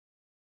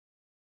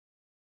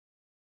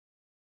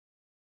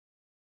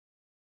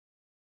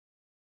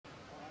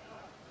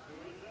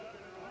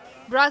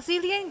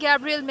Brazilian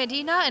Gabriel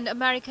Medina and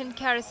American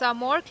Carissa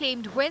Moore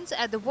claimed wins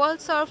at the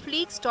World Surf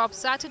League's top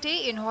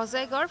Saturday in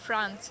Hossegor,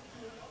 France.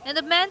 In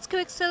the men's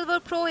Quicksilver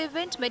Pro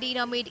event,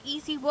 Medina made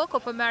easy work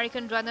of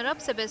American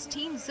runner-up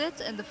Sebastian Zitz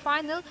in the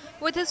final,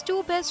 with his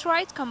two best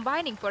rides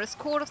combining for a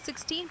score of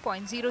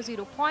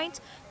 16.00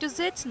 points to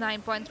Zitz's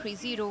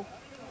 9.30.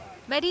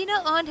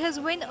 Medina earned his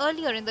win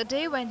earlier in the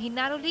day when he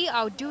narrowly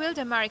outdueled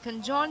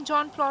American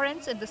John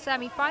Florence in the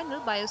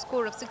semi-final by a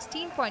score of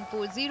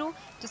 16.40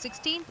 to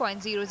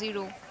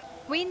 16.00.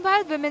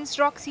 Meanwhile, women's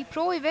Roxy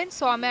Pro event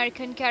saw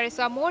American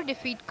Carissa Moore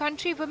defeat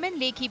countrywoman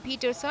Lakey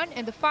Peterson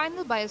in the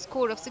final by a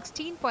score of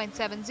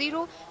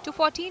 16.70 to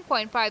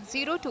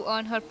 14.50 to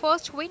earn her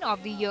first win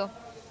of the year.